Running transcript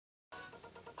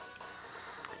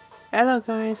Hello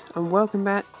guys, and welcome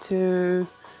back to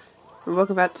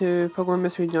Pokemon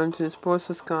Mystery Dungeon Sports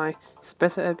for Sky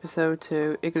Special Episode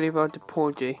 2 Iggiybuff the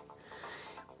Prodigy,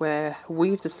 where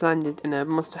we've just landed in a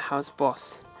Monster House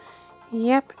boss.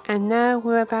 Yep, and now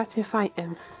we're about to fight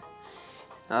him.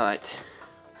 Alright.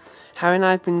 Harry and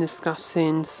I have been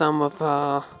discussing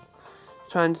trying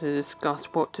to discuss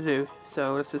what to do,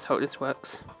 so let's just hope this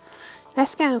works.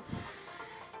 Let's go!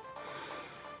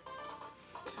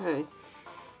 Okay.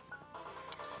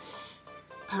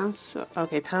 Pound's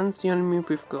the only move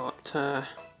we've got.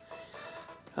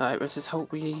 Alright, let's just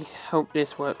hope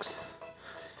this works.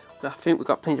 But I think we've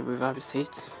got plenty of revival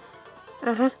seeds.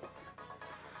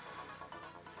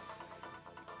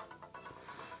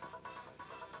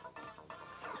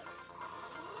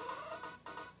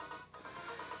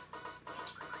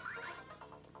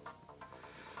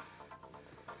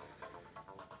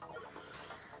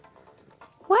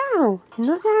 Wow,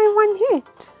 not only one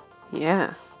hit.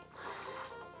 Yeah.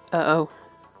 Uh-oh.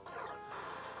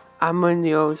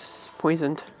 Amonio's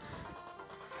poisoned.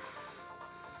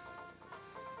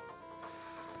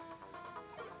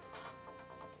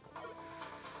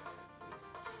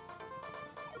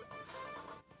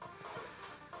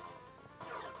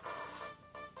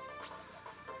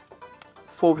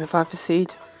 Four revival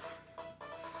seed.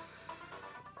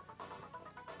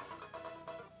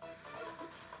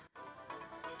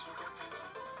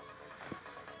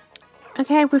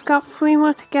 Okay, we've got 3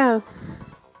 more to go.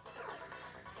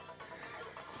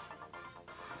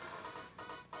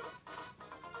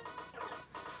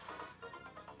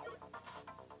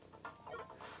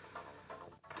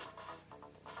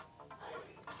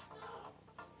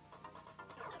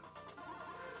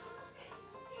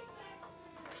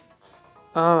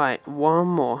 Alright, one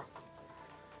more.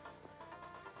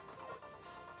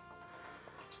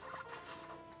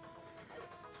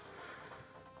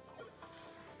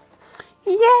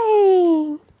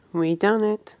 Yay! We done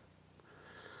it.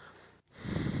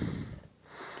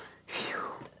 Phew.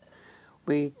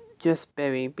 We just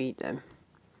barely beat them.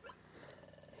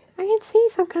 I can see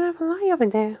some kind of light over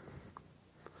there.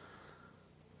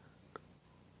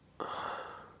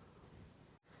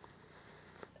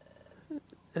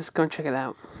 Let's go and check it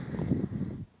out.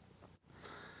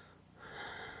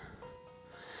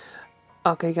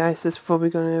 Okay guys, just before we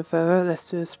go any further, let's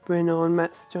just bring on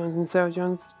Matt Jones and Sarah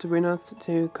Jones to bring us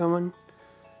to come on.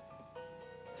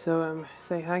 So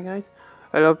say hi guys.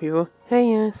 Hello people. Hey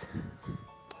yes.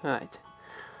 Alright.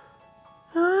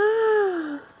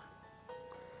 Ah,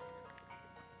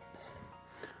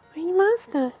 Rain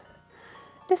Master,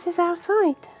 this is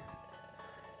outside.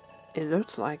 It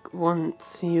looks like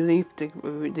once you leave the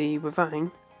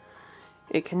ravine,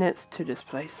 it connects to this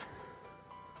place.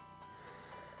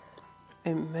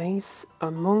 A maze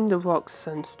among the rocks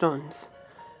and stones.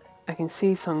 I can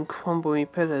see some crumbly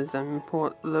pillars and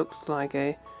what looks like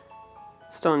a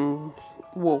stone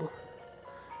wall.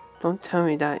 Don't tell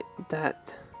me that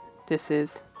this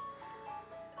is...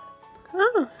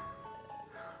 Oh!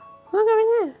 Look over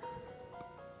there!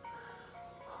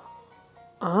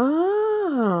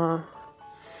 Ah!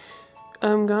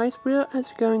 Guys, we're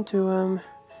actually going to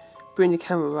bring the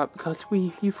camera up because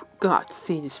you've got to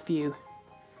see this view.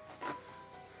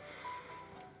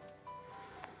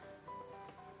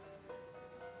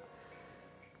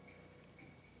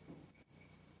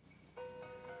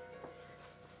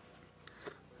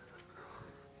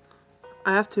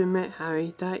 I have to admit,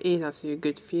 Harry, that is actually a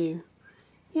good view.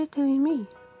 You're telling me.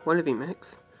 What of it,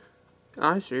 Max?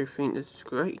 I sure think this is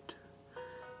great.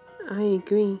 I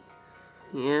agree.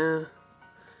 Yeah.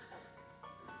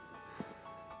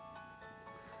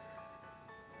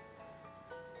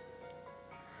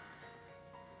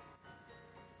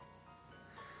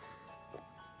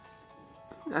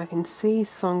 I can see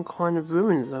some kind of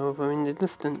ruins over in the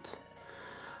distance.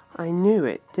 I knew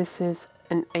it. This is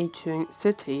an ancient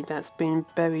city that's been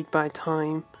buried by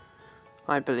time,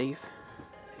 I believe.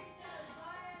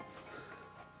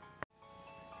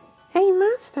 Hey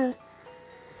Master!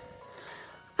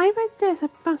 I bet there's a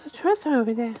bunch of treasure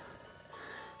over there.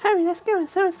 Hurry, let's go, I'm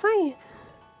so excited.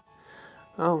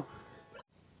 Oh.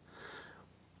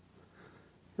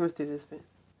 Let's do this bit.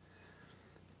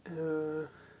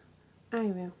 I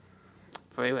will.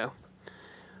 Very well.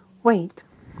 Wait.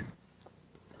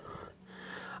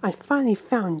 I finally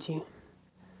found you.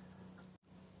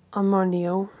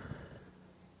 Amarlo.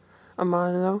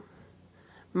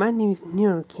 My name is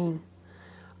Nero King.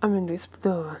 I'm an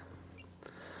explorer.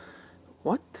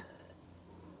 What?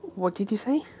 What did you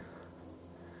say?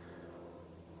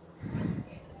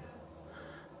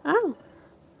 Oh.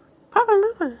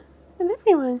 Papa, Mama, and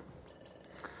everyone.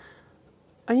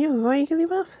 Are you alright,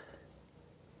 Iggiybuff?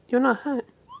 You're not hurt.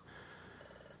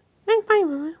 I'm fine,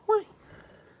 Mama. Why?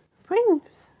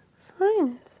 Friends.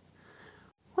 Friends.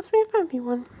 What's with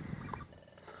everyone?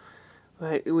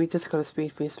 Right, we just gotta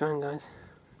speed through this round, guys.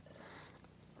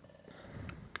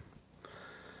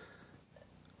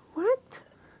 What?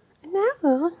 An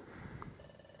outlaw?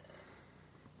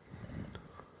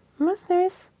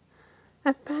 Monsters?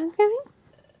 A bad guy?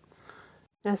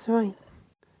 That's right.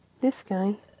 This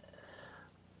guy,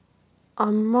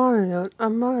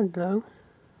 Armadillo,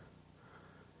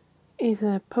 is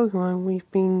a Pokemon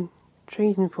we've been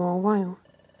chasing for a while.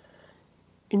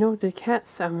 You know the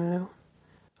cat's Armadillo?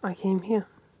 I came here.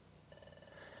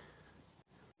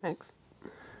 Next.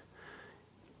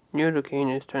 Nidoking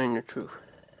is telling the truth.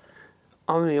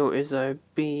 Armadillo is a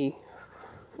B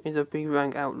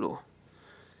rank outlaw.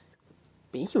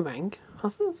 B rank? I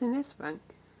thought it was in S rank.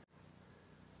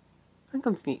 I'm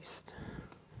confused.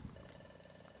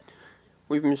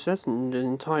 We've been searching the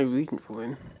entire region for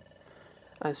him.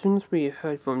 As soon as we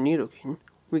heard from Nidoking,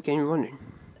 we came running.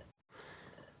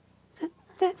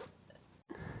 That's...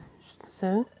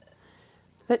 So?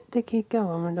 Let the kid go,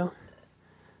 Armadillo.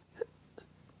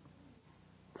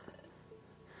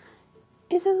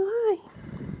 It's a lie.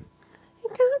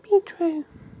 It can't be true.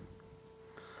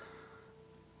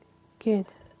 Kid,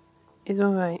 it's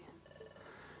alright.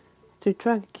 To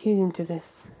drag a kid into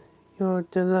this, you're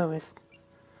the lowest.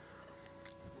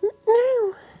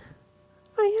 No,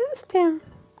 I asked him.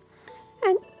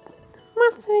 And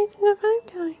Master is a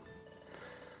bad guy.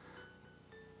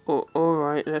 Oh,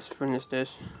 alright, let's finish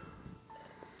this.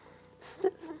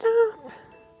 Stop.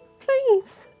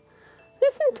 Please.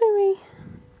 Listen to me.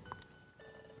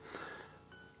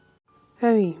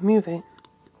 Hurry, move it.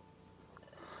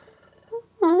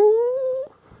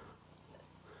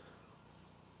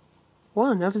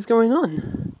 What on earth is going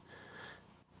on?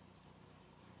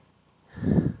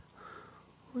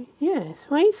 Yes,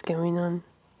 what is going on?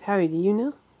 Harry, do you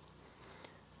know?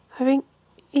 I think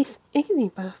it's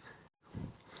Iggiybuff.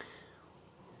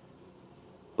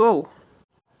 Oh,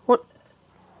 what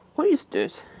is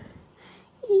this?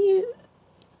 You...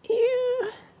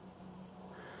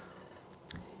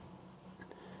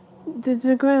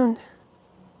 The ground.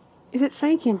 Is it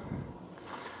shaking?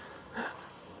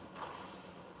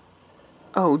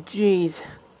 Oh, jeez.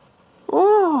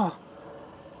 Oh!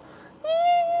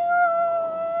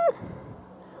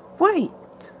 Wait!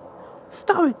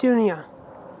 Stop it, Junior!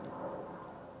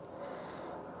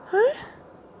 Huh?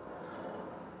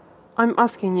 I'm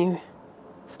asking you.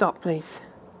 Stop, please.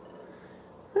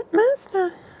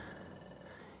 Master!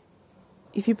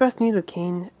 If you press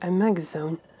Nidoking and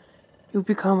Megazone, you'll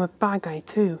become a bad guy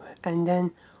too, and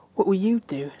then what will you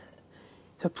do?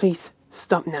 So please,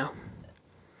 stop now.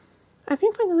 I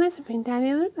think from the last of it, Daddy,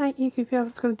 it looked like Iggiybuff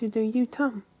was going to do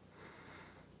U-turn.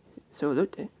 So it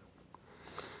looked it.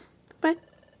 But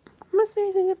Master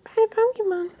is a bad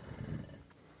Pokemon.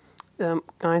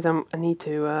 Guys, I need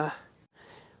to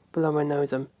blow my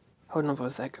nose. Hold on for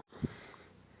a sec.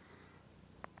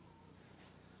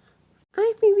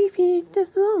 I've been with you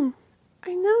this long.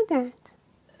 I know that.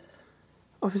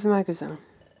 Officer Magazine.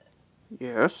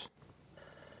 Yes?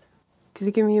 Could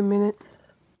you give me a minute?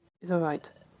 It's alright.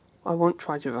 I won't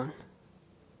try to run.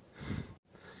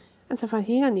 I'm surprised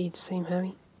he don't need the same,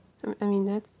 Harry. I mean,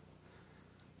 Dad.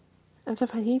 I'm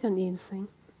surprised he don't need the same.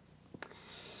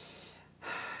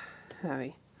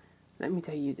 Harry, let me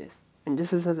tell you this, and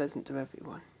this is a lesson to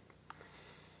everyone.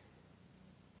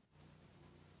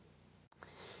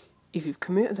 If you've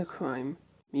committed a crime,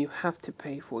 you have to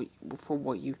pay for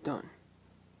what you've done.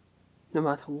 No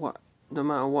matter what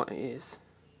it is.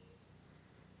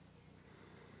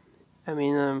 I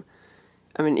mean,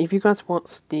 if you guys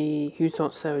watch the Who's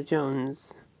Not Sarah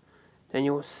Jones, then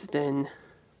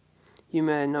you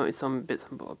may notice some bits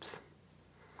and bobs.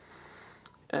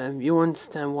 You'll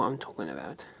understand what I'm talking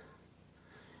about.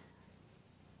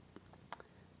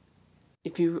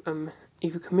 If you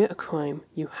commit a crime,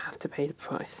 you have to pay the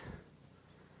price.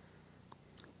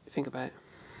 Think about it.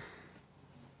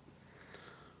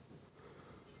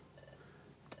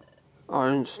 I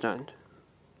understand.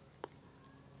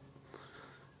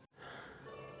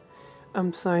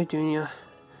 I'm sorry, Junior.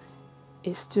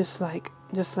 It's just like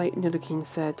Nidoking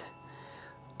said.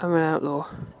 I'm an outlaw.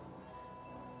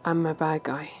 I'm a bad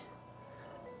guy.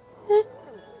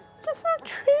 That's not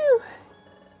true.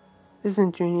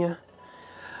 Listen, Junior.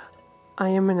 I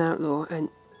am an outlaw, and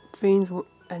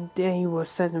they were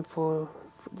searching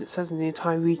the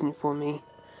entire region for me.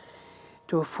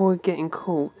 To avoid getting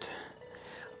caught,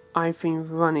 I've been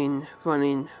running.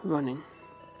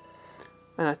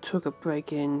 And I took a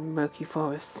break in Murky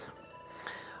Forest.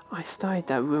 I started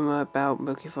that rumor about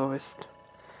Murky Forest.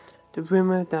 the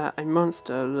rumor that a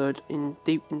monster lured in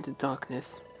deep into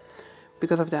darkness.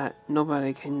 Because of that,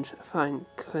 nobody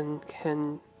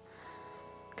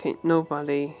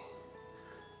nobody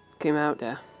came out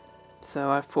there.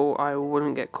 So I thought I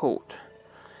wouldn't get caught.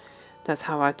 That's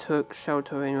how I took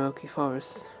shelter in Rocky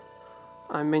Forest.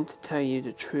 I meant to tell you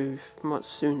the truth much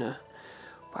sooner,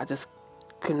 but I just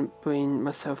couldn't bring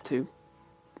myself to.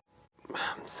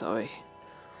 I'm sorry.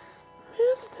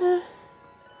 Master.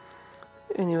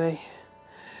 Anyway,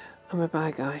 I'm a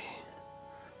bad guy,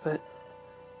 but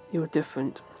you're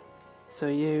different. So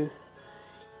you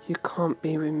can't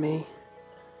be with me.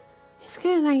 It's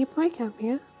kind of like a breakup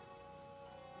here.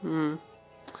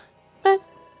 But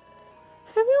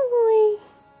haven't we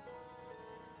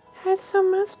had so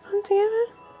much fun together?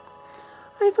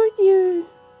 I thought you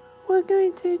were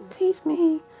going to tease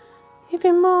me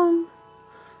even more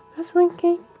as we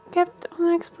kept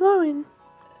on exploring.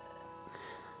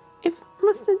 If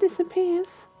Master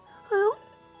disappears, what'll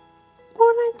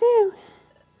I do?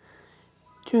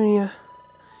 Junior,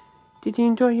 did you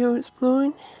enjoy your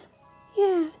exploring?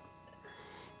 Yeah.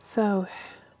 So,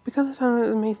 because I found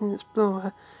an amazing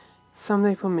explorer,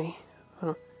 someday for me.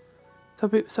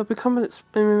 So become an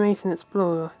amazing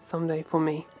explorer someday for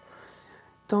me.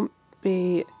 Don't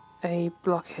be a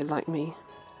blockhead like me.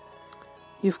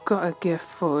 You've got a gift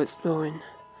for exploring.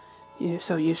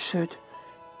 So you should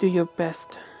do your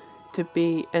best to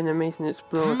be an amazing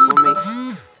explorer for me.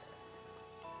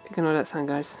 Ignore that sound,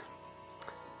 guys.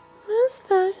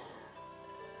 Master.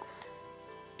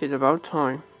 It's about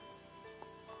time.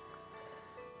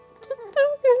 Don't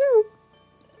go.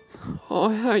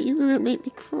 Oh, you're gonna make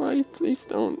me cry. Please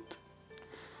don't.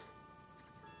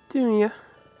 Junior,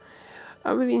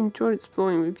 I really enjoyed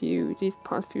exploring with you these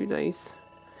past few days.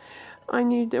 I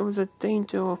knew there was a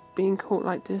danger of being caught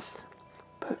like this,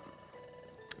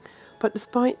 but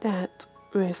despite that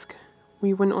risk,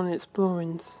 we went on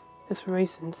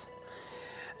explorations,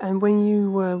 and when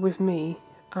you were with me,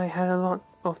 I had a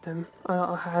lot of them.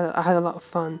 I had a lot of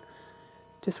fun.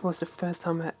 This was the first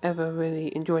time I ever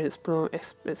really enjoyed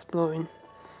exploring.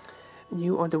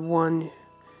 You are the one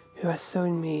who has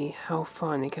shown me how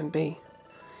fun it can be.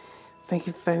 Thank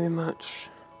you very much.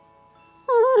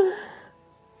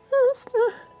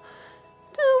 Master,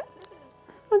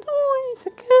 I don't want you to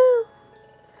go.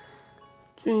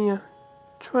 Junior,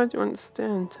 try to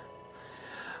understand.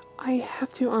 I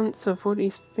have to answer for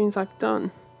these things I've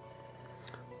done.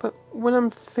 But when I'm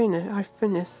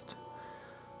finished,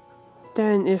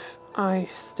 then if I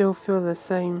still feel the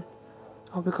same,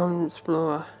 I'll become an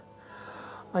explorer.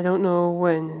 I don't know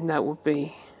when that will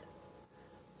be.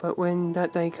 But when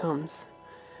that day comes,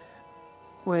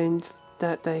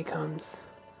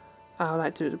 I'd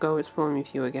like to go exploring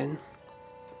with you again.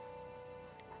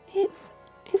 It's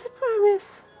a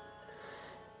promise.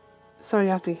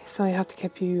 Sorry I have to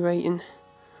keep you waiting.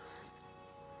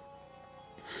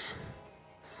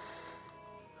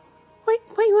 Wait,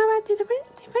 where about the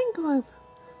event globe?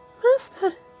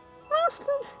 Master.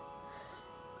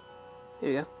 Here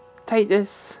we go. Take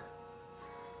this.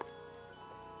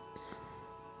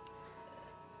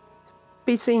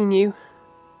 Be seeing you.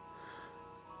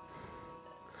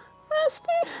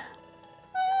 Master.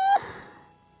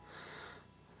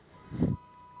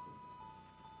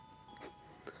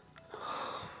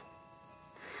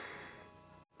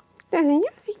 Daddy,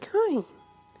 you're really crying.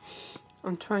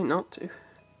 I'm trying not to.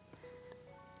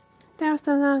 That was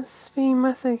the last thing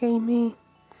Master gave me.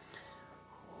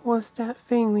 Was that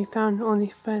thing we found on the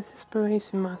first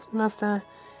exploration. Master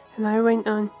and I went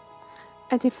on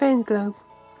a defense globe.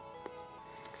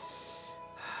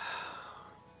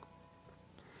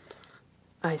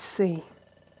 I see.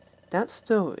 That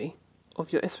story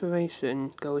of your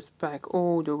exploration goes back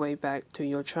all the way back to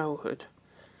your childhood.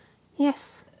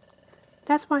 Yes.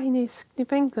 That's why this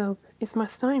defense globe is my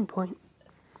starting point.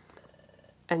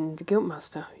 And the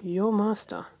Guildmaster, your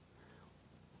master.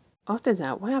 After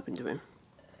that, what happened to him?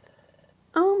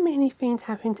 Oh, many things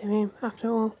happened to him, after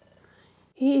all.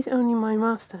 He is only my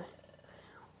master.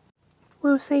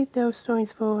 We'll save those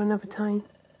stories for another time.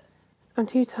 I'm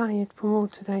too tired for more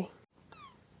today.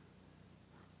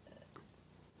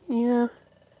 You know,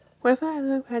 whenever I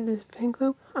look at this defense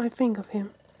globe, I think of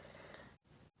him.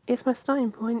 It's my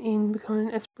starting point in becoming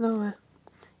an explorer.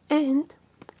 And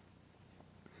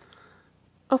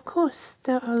of course,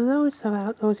 there are loads of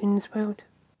outlaws in this world.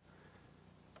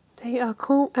 They are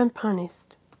caught and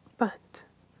punished, but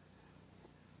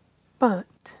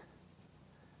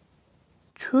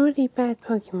truly bad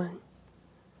Pokémon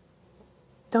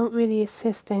don't really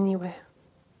exist anywhere.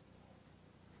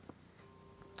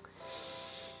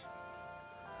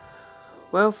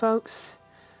 Well, folks,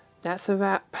 that's a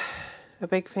wrap. a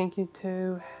big thank you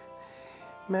to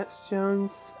Matt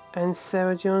Jones and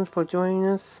Sarah Jones for joining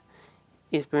us.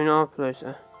 It's been our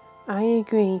pleasure. I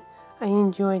agree, I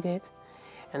enjoyed it.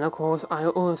 And of course, I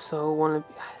also want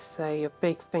to say a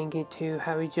big thank you to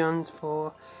Harry Jones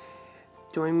for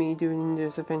joining me during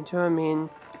this adventure. I mean,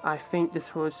 I think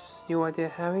this was your idea,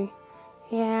 Harry?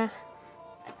 Yeah.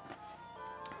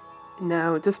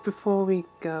 Now, just before we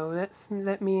go,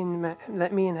 let me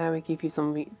and Harry give you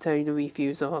tell you the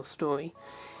reviews of our story.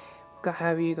 Got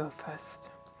Harry, you go first.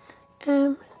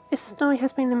 This story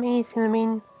has been amazing. I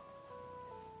mean,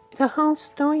 the whole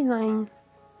storyline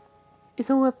is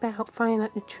all about finding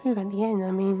out the truth at the end. I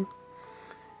mean,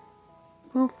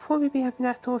 we'll probably be having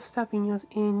that sort of stuff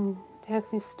in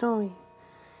Dance's story.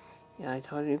 Yeah, I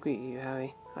totally agree with you,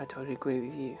 Harry. I totally agree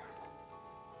with you.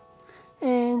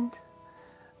 And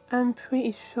I'm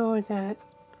pretty sure that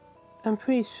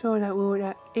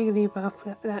Iggiybuff,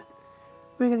 that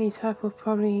Wigglytuff, will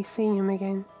probably see him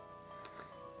again.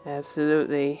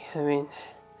 Absolutely. I mean,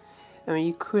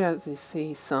 you could actually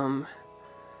see some.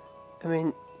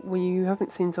 Well, you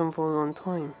haven't seen some for a long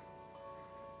time.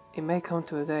 It may come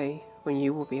to a day when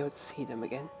you will be able to see them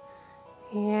again.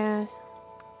 Yeah.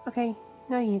 Okay,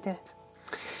 now you did.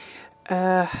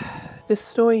 This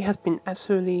story has been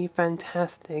absolutely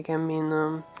fantastic. I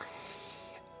mean,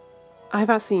 I've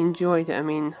actually enjoyed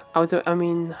it. I was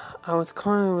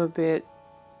kind of a bit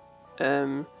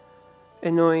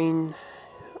annoying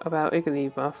about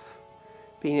Iggiybuff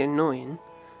being annoying.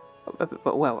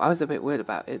 But well, I was a bit weird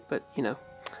about it, but you know,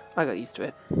 I got used to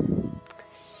it.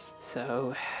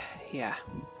 So, yeah.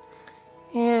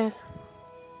 Yeah.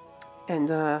 And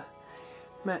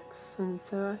Max and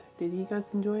Sarah, did you guys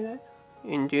enjoy that?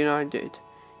 Indeed I did.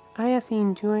 I actually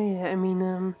enjoyed it.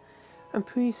 I'm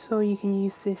pretty sure you can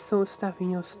use this sort of stuff in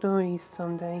your stories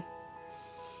someday.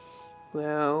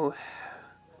 Well,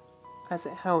 as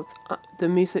it helps, the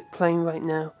music playing right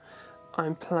now,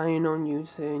 I'm planning on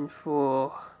using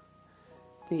for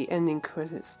the ending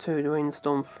credits to the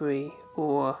Rainstorm 3,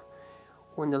 or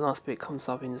when the last bit comes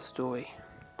up in the story.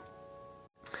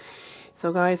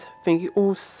 So guys, thank you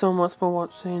all so much for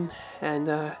watching, and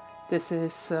this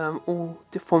is all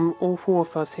from all four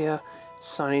of us here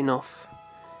signing off.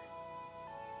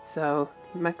 So,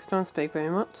 Max Jones, thank you very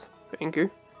much. Thank you.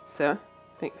 Sarah,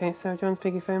 Sarah Jones,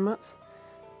 thank you very much.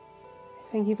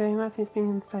 Thank you very much, it's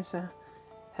been a pleasure.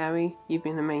 Harry, you've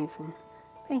been amazing.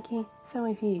 Thank you, so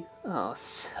have you. Oh,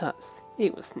 shucks,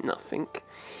 it was nothing.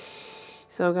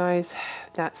 So guys,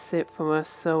 that's it from us.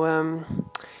 So,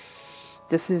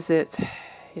 this is it.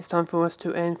 It's time for us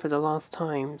to end for the last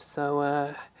time.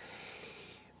 So,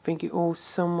 thank you all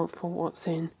so much for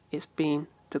watching. It's been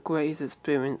the greatest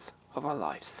experience of our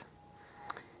lives.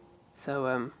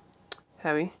 So,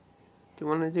 Harry, do you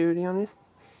want to do the honors?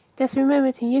 Just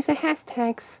remember to use the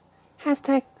hashtags.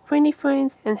 Hashtag friendly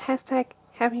friends and hashtag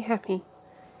happy happy.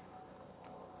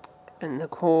 And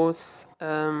of course,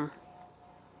 if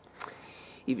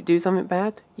you do something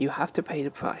bad, you have to pay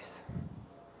the price.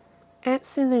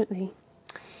 Absolutely.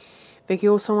 Thank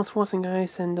you all so much for watching,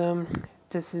 guys, and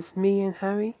this is me and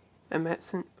Harry, and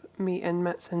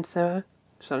Matt and Sarah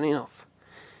signing off.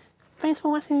 Thanks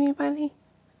for watching, everybody.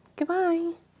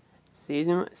 Goodbye. See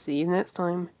you next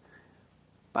time.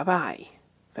 Bye bye.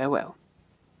 Farewell.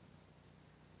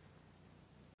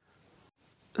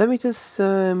 Let me just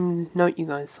note you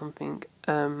guys something.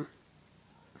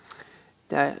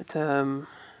 That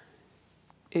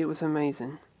it was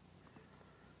amazing.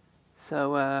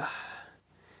 So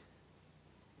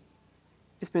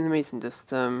it's been amazing.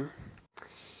 Just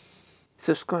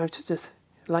subscribe to just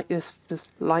like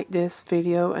this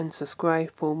video and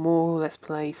subscribe for more Let's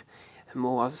Plays and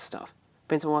more other stuff.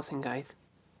 Thanks for watching, guys.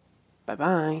 Bye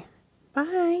bye.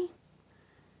 Bye.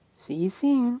 See you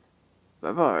soon.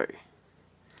 Bye bye.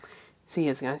 See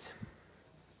you guys.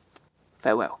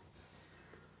 Farewell.